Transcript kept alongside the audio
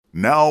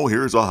Now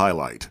here's a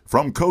highlight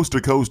from Coast to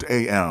Coast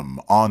AM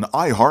on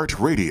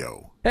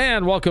iHeartRadio.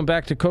 And welcome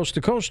back to Coast.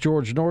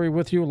 George Norrie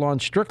with you. Lon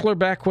Strickler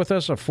back with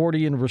us, a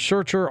Fortean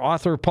researcher,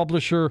 author,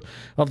 publisher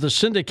of the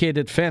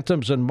syndicated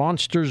Phantoms and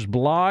Monsters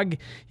blog.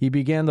 He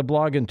began the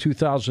blog in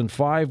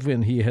 2005,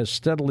 and he has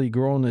steadily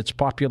grown its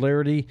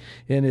popularity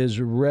and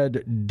is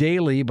read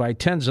daily by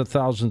tens of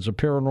thousands of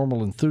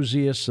paranormal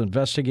enthusiasts,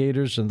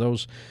 investigators, and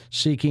those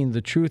seeking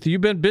the truth. You've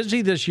been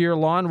busy this year,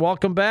 Lon.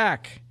 Welcome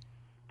back.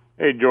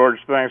 Hey, George,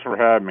 thanks for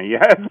having me.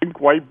 Yeah, it's been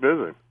quite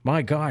busy.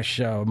 My gosh,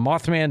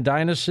 Mothman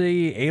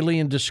Dynasty,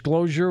 Alien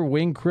Disclosure,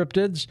 Wing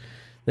Cryptids,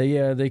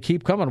 they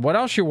keep coming. What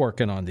else you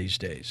working on these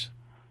days?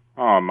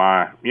 Oh,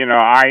 my.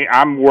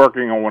 I'm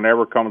working on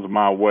whatever comes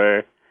my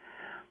way.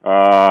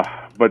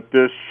 But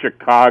this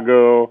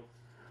Chicago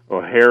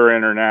O'Hare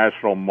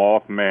International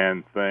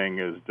Mothman thing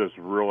is just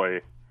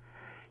really,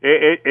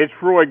 it's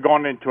really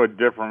gone into a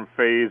different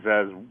phase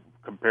as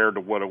compared to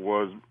what it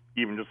was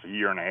even just a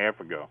year and a half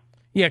ago.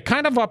 Yeah,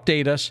 kind of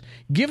update us.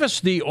 Give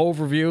us the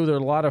overview. There are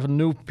a lot of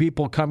new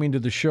people coming to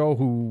the show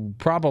who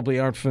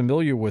probably aren't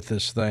familiar with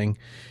this thing.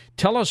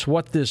 Tell us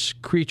what this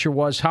creature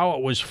was, how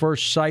it was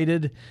first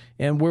sighted,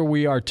 and where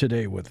we are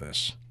today with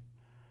this.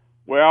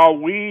 Well,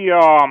 we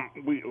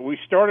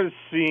started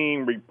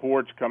seeing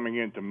reports coming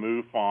into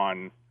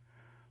MUFON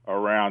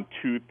around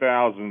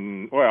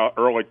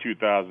early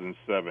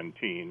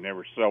 2017. There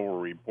were several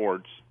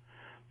reports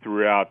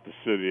throughout the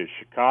city of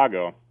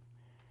Chicago.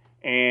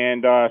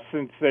 And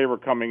since they were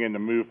coming into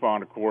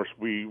MUFON, of course,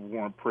 we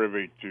weren't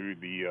privy to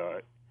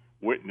the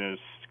witness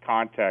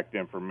contact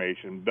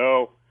information,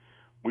 though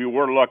we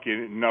were lucky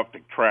enough to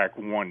track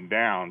one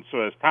down.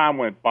 So as time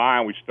went by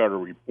and we started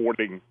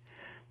reporting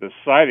the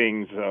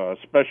sightings,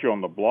 especially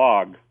on the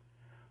blog,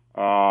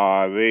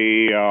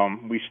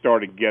 we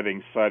started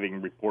getting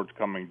sighting reports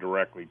coming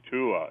directly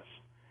to us.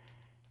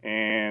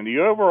 And the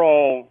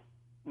overall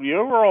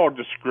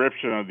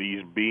description of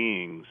these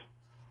beings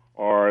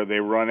or they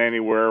run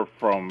anywhere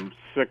from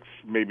 6,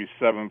 maybe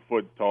 7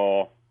 foot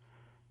tall.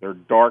 They're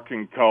dark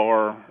in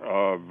color,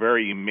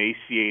 very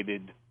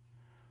emaciated.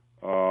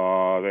 They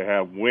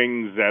have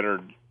wings that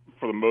are,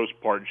 for the most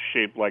part,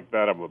 shaped like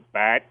that of a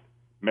bat,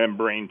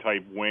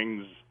 membrane-type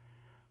wings.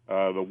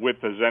 The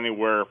width is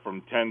anywhere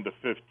from 10 to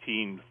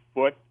 15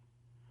 foot.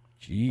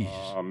 Jeez.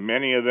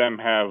 Many of them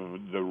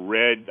have the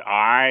red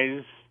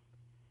eyes,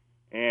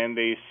 and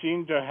they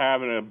seem to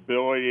have an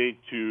ability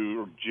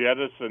to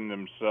jettison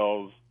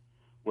themselves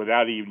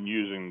without even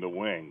using the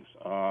wings.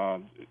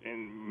 And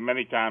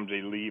many times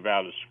they leave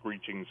out a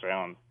screeching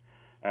sound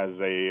as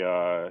they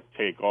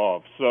take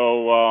off.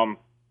 So,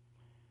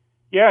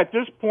 at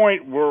this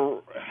point,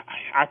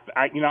 I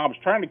was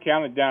trying to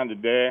count it down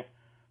today.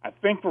 I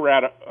think we're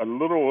at a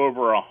little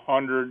over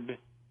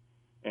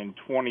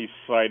 120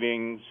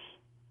 sightings,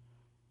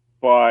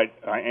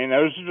 and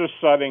those are just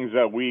sightings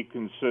that we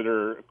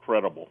consider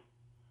credible.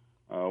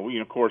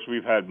 Of course,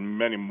 we've had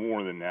many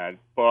more than that,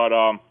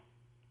 but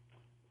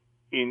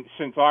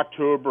since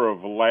October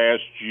of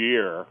last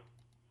year,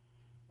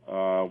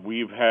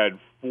 we've had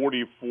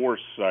 44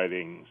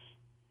 sightings,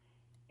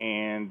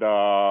 and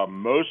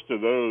most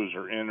of those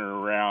are in and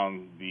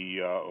around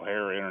the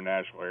O'Hare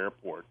International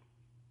Airport.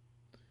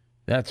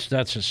 That's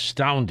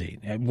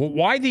astounding.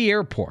 Why the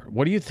airport?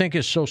 What do you think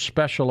is so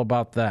special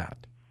about that?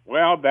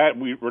 Well, that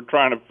we're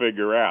trying to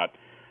figure out.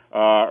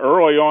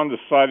 Early on, the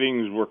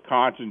sightings were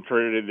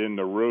concentrated in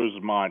the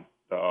Rosemont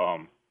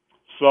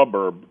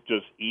suburb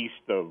just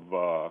east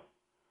of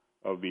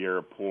the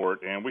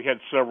airport, and we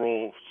had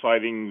several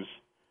sightings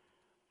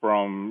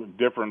from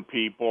different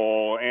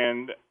people,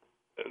 and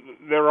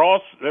there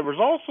was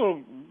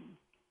also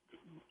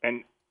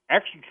an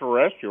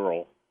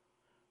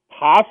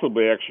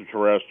possibly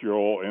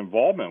extraterrestrial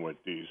involvement with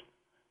these.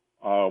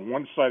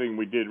 One sighting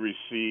we did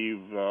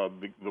receive,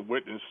 the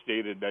witness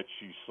stated that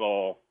she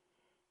saw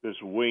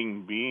this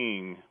winged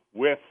being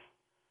with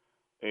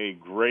a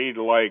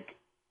grade-like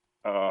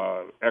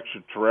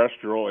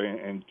extraterrestrial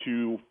and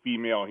 2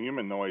 female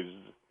humanoids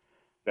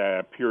that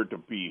appeared to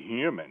be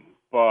human.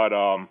 But,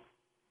 that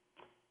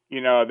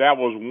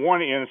was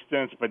one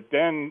instance, but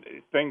then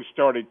things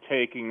started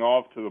taking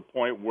off to the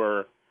point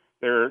where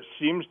there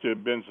seems to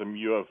have been some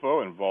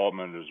UFO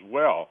involvement as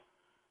well.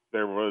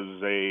 There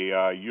was a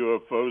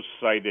UFO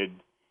sighted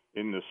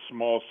in the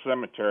small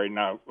cemetery.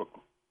 Now,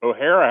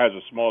 O'Hara has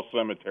a small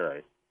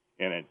cemetery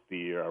in it,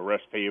 the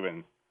Rest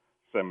Haven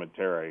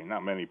Cemetery.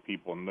 Not many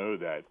people know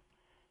that.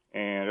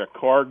 And a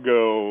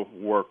cargo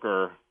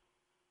worker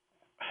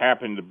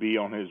happened to be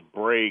on his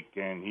break,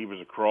 and he was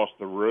across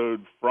the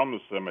road from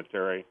the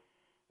cemetery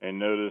and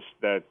noticed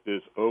that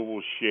this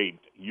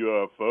oval-shaped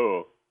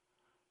UFO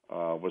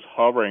was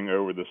hovering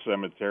over the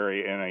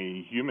cemetery, and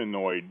a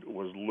humanoid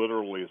was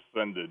literally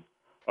ascended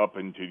up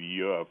into the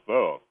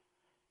UFO.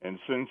 And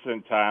since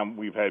that time,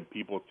 we've had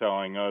people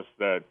telling us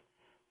that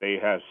they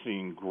have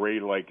seen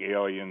gray-like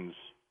aliens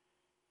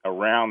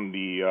around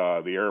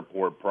the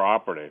airport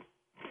property.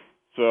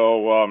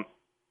 So,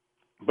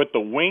 but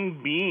the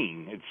winged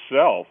being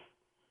itself,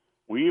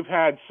 we've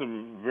had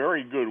some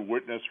very good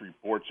witness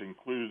reports,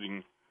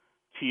 including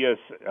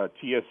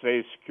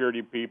TSA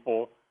security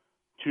people,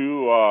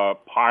 2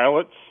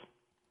 pilots,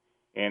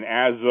 and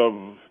as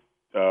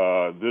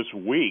of this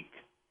week,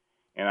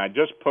 and I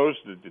just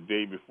posted the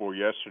day before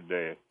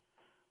yesterday,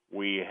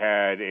 we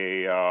had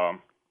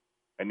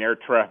an air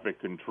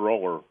traffic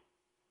controller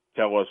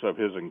tell us of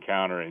his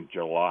encounter in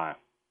July.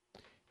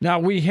 Now,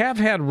 we have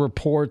had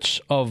reports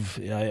of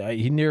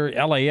near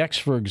LAX,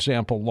 for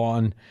example,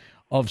 Lon,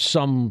 of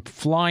some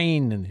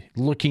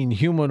flying-looking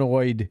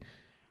humanoid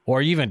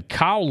or even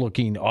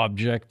cow-looking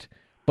object,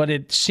 but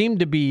it seemed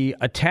to be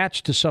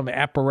attached to some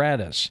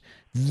apparatus.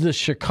 The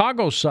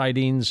Chicago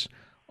sightings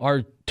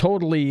are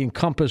totally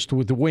encompassed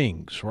with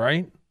wings,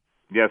 right?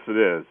 Yes, it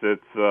is.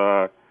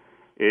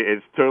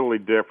 It's totally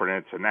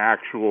different. It's an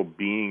actual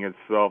being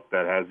itself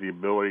that has the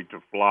ability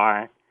to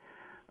fly.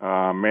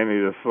 Many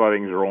of the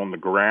sightings are on the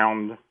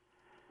ground.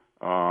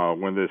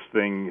 When this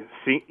thing,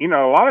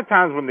 a lot of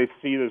times when they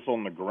see this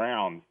on the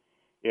ground,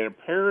 it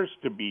appears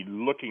to be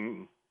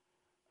looking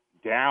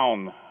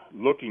down,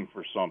 looking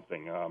for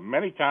something.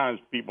 Many times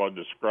people have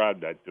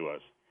described that to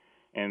us.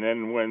 And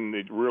then when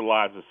they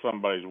realize that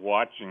somebody's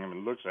watching them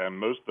and looks at them,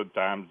 most of the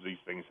times these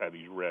things have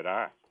these red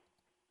eyes.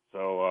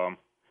 So,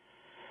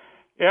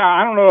 yeah,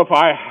 I don't know if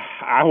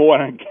I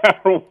want to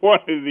encounter one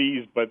of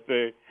these, but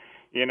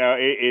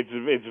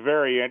it's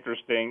very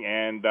interesting,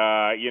 and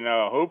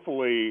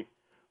hopefully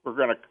we're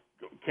going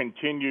to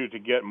continue to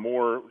get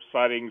more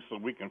sightings so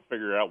we can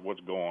figure out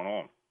what's going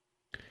on.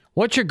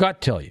 What's your gut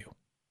tell you?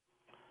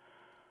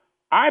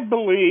 I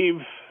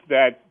believe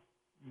that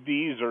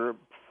these are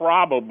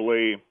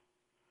probably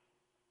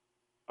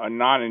a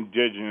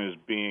non-indigenous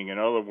being. In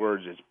other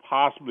words, it's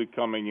possibly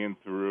coming in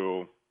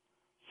through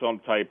some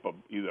type of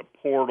either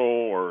portal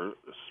or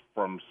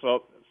from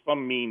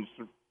some means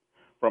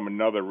from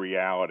another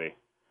reality.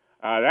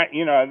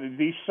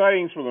 These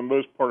sightings for the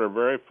most part are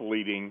very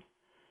fleeting.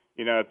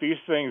 If these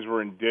things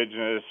were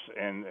indigenous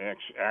and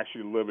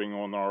actually living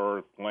on our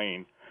Earth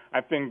plane,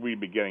 I think we'd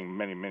be getting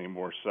many, many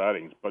more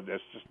sightings, but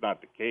that's just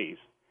not the case.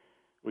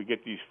 We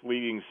get these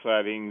fleeting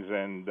sightings,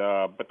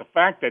 but the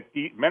fact that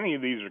many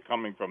of these are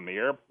coming from the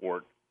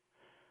airport,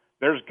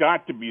 there's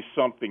got to be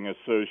something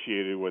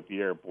associated with the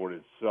airport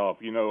itself.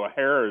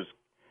 O'Hara's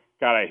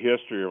got a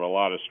history of a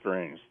lot of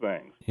strange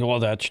things. Well,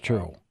 that's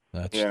true.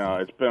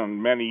 It's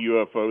been many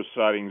UFO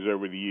sightings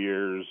over the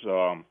years.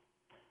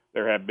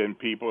 There have been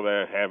people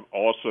that have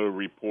also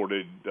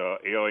reported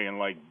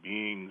alien-like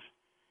beings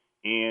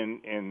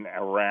in and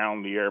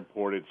around the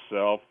airport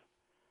itself.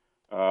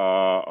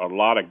 A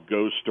lot of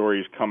ghost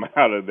stories come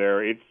out of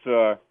there. It's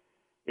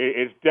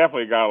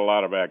definitely got a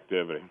lot of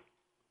activity.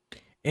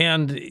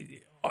 And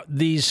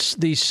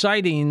these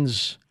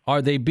sightings,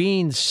 are they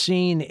being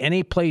seen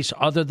any place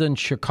other than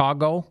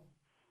Chicago?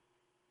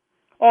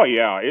 Oh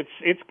yeah,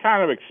 it's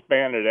kind of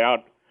expanded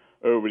out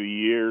over the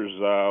years.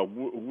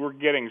 We're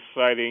getting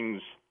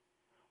sightings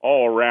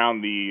all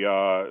around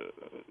the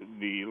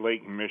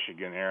Lake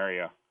Michigan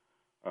area.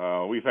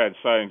 We've had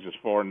sightings as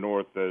far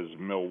north as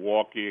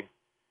Milwaukee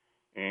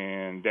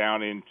and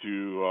down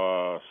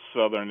into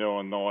southern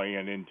Illinois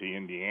and into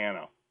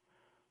Indiana.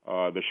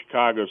 The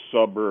Chicago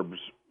suburbs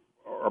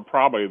are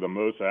probably the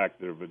most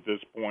active at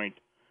this point,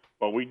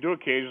 but we do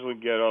occasionally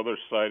get other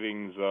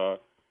sightings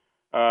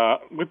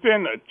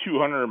within a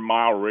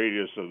 200-mile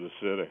radius of the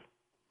city.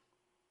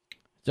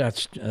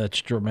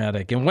 That's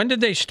dramatic. And when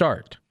did they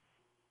start?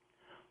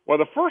 Well,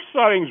 the first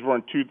sightings were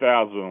in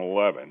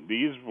 2011.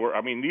 These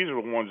are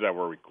the ones that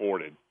were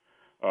recorded.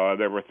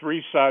 There were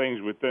 3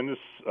 sightings within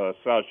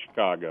South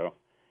Chicago,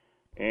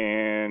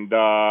 and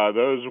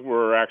those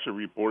were actually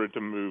reported to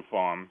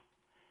MUFON.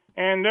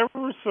 And there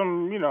was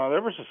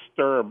there was a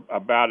stir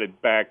about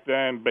it back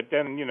then, but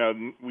then,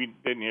 we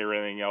didn't hear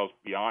anything else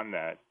beyond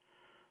that.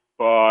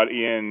 But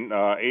in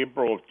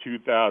April of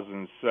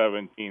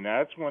 2017,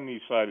 that's when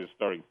these sightings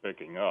started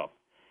picking up.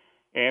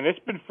 And it's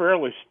been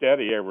fairly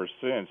steady ever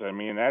since. I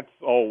mean, that's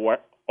all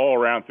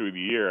around through the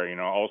year,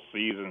 all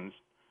seasons.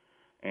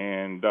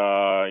 And,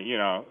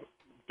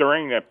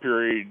 during that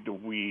period,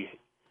 these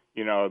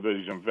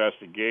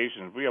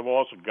investigations, we have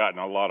also gotten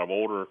a lot of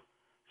older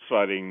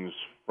sightings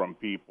from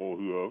people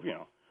who have,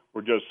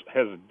 were just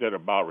hesitant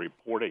about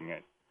reporting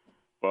it.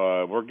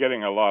 But we're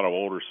getting a lot of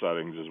older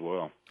sightings as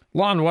well.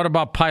 Lon, what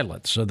about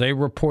pilots? Are they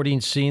reporting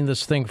seeing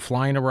this thing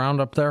flying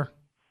around up there?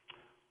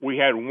 We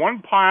had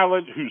one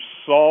pilot who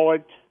saw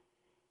it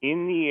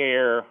in the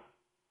air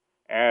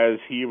as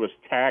he was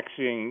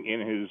taxiing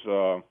in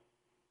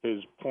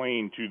his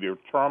plane to their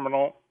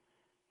terminal.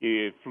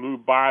 It flew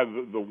by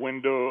the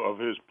window of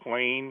his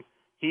plane.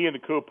 He and the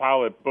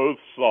co-pilot both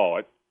saw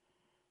it.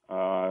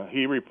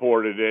 He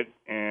reported it,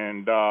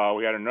 and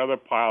we had another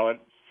pilot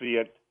see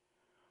it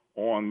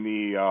on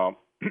the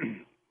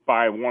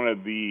by one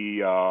of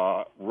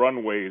the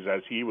runways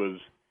as he was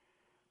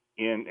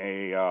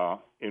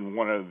in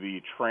one of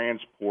the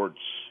transports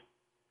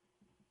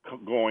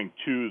going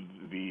to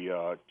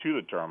the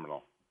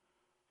terminal.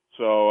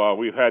 So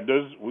we've had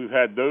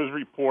those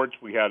reports.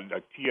 We had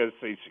a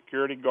TSA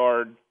security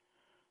guard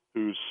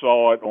who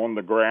saw it on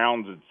the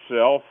grounds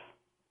itself,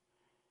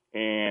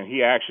 and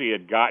he actually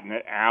had gotten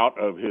it out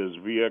of his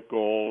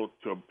vehicle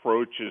to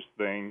approach his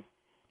thing,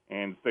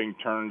 and the thing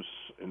turns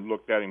and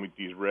looked at him with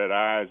these red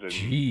eyes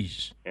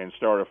and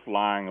started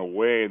flying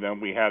away. Then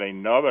we had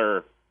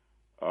another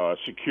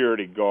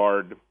security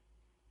guard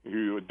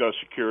who does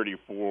security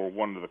for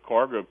one of the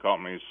cargo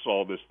companies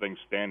saw this thing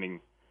standing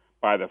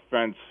by the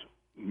fence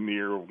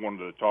near one of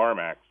the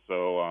tarmacs.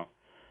 So,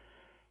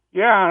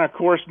 yeah, and of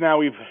course now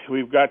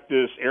we've got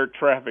this air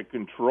traffic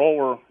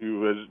controller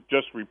who has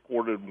just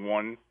reported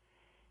one,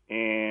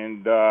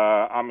 and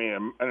I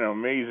mean an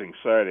amazing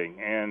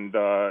sighting. And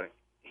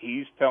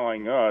he's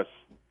telling us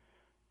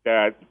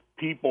that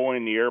people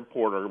in the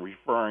airport are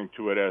referring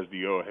to it as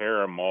the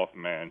O'Hara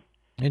Mothman.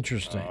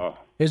 Interesting.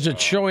 Is it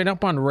showing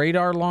up on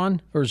radar,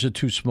 Lon, or is it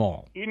too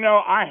small? You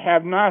know, I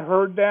have not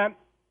heard that.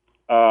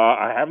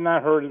 I have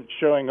not heard it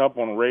showing up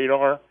on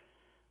radar.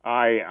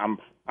 I'm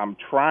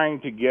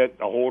trying to get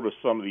a hold of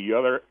some of the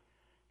other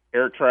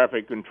air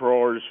traffic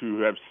controllers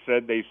who have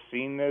said they've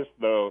seen this,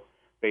 though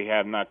they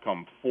have not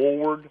come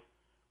forward.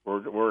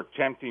 We're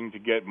attempting to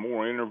get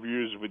more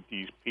interviews with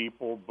these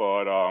people,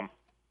 but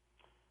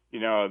you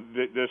know,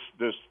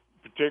 this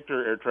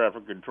particular air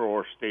traffic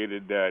controller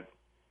stated that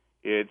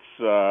it's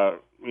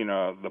you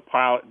know, the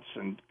pilots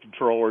and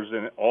controllers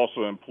and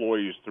also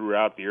employees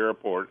throughout the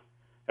airport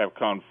have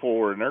come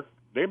forward, and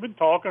they've been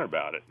talking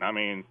about it. I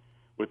mean,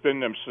 within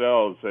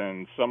themselves,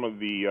 and some of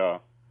the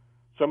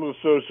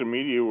social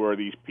media where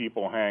these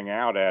people hang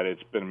out at,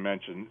 it's been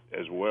mentioned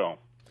as well.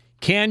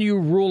 Can you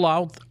rule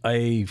out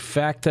a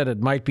fact that it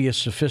might be a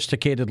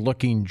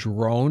sophisticated-looking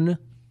drone?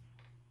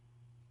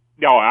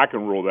 No, I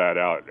can rule that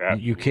out.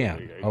 Absolutely. You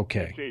can?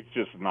 Okay. It's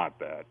just not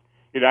that.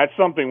 That's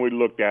something we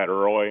looked at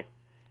early,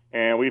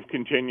 and we've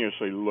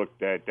continuously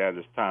looked at that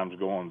as time's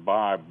going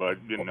by, but,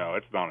 you know,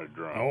 it's not a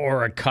drone.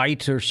 Or a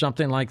kite or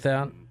something like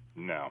that?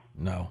 No.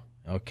 No.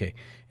 Okay.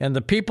 And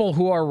the people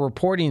who are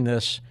reporting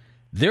this,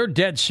 they're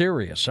dead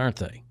serious, aren't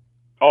they?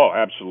 Oh,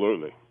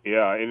 absolutely.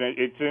 Yeah, and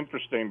it's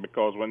interesting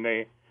because when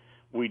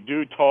we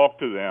do talk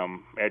to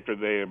them after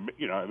they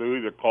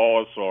either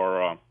call us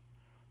or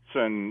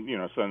send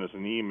us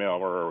an email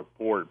or a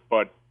report.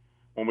 But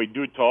when we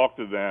do talk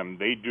to them,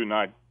 they do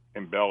not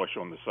embellish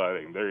on the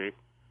sighting.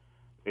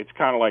 It's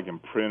kind of like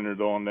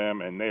imprinted on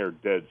them, and they are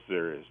dead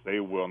serious. They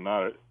will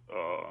not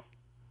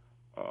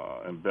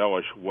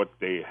embellish what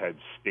they had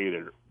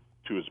stated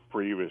to us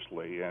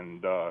previously.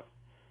 And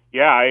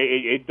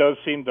it does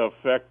seem to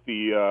affect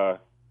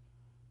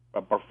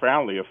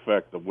profoundly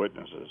affect the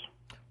witnesses.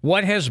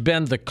 What has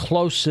been the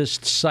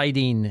closest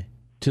sighting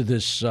to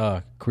this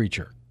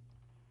creature?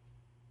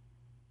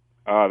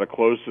 The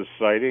closest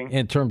sighting?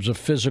 In terms of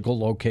physical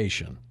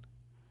location.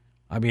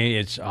 I mean,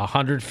 it's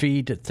 100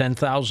 feet,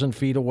 10,000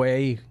 feet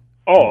away?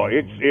 Oh,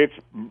 it's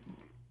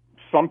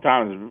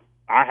sometimes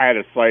I had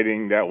a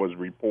sighting that was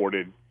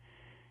reported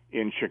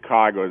in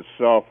Chicago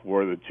itself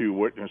where the two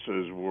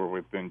witnesses were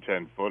within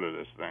 10 foot of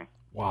this thing.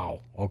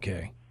 Wow,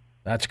 okay.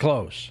 That's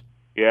close.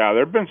 Yeah,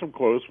 there have been some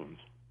close ones.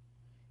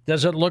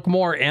 Does it look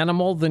more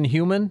animal than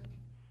human?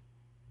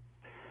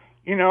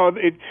 You know,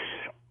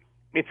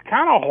 it's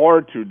kind of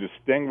hard to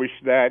distinguish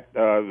that.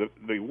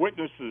 The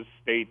witnesses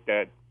state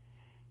that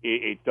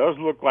it does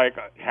look like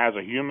it has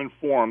a human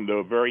form,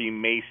 though very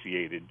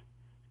emaciated.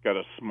 It's got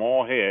a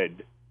small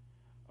head.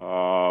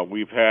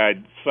 We've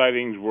had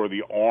sightings where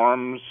the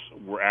arms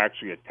were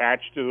actually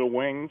attached to the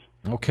wings.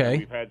 Okay.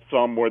 We've had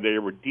some where they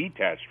were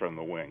detached from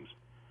the wings.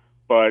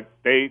 But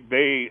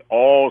they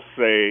all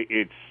say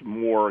it's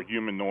more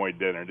humanoid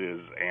than it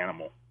is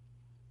animal.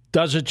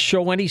 Does it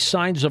show any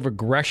signs of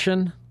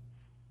aggression?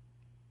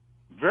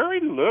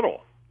 Very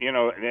little, you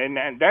know,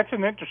 and that's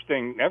an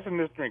interesting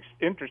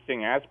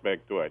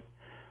aspect to it.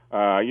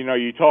 You know,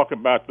 you talk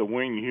about the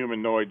winged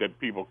humanoid that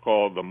people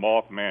call the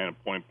Mothman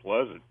at Point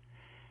Pleasant,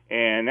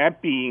 and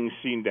that being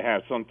seemed to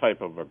have some type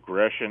of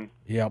aggression.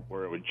 Yep.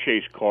 Where it would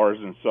chase cars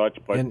and such.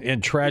 But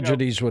and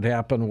tragedies would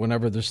happen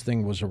whenever this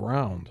thing was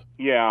around.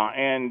 Yeah,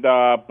 and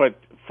but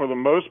for the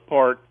most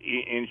part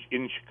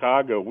in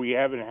Chicago, we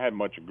haven't had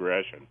much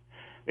aggression.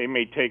 They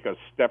may take a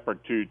step or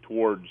two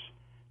towards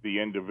the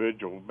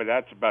individual, but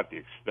that's about the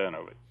extent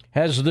of it.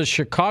 Has the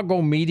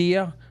Chicago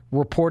media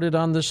reported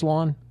on this,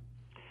 Lon?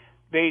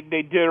 They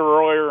did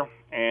earlier,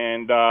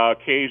 and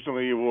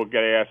occasionally we'll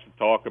get asked to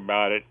talk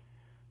about it.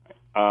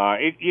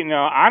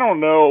 I don't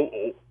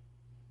know.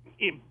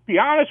 Be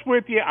honest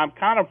with you, I'm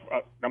kind of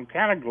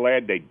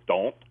glad they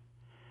don't,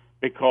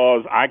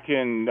 because I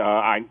can,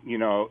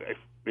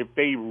 if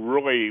they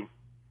really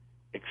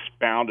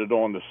expounded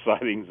on the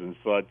sightings and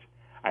such,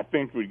 I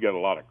think we'd get a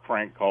lot of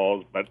crank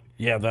calls. But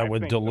yeah, that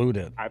would dilute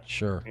it.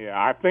 Sure. Yeah,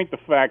 I think the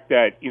fact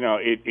that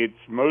it's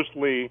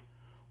mostly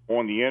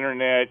on the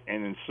internet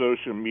and in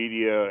social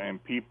media,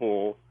 and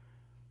people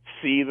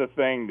see the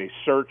thing, they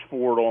search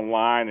for it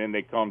online, and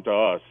they come to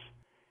us.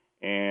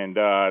 And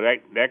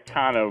that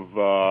kind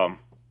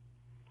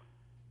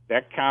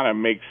of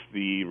makes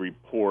the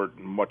report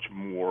much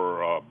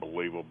more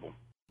believable.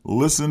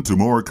 Listen to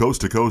more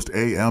Coast to Coast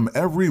AM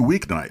every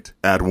weeknight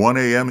at 1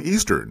 a.m.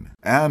 Eastern,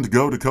 and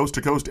go to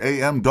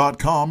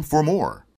coasttocoastam.com for more.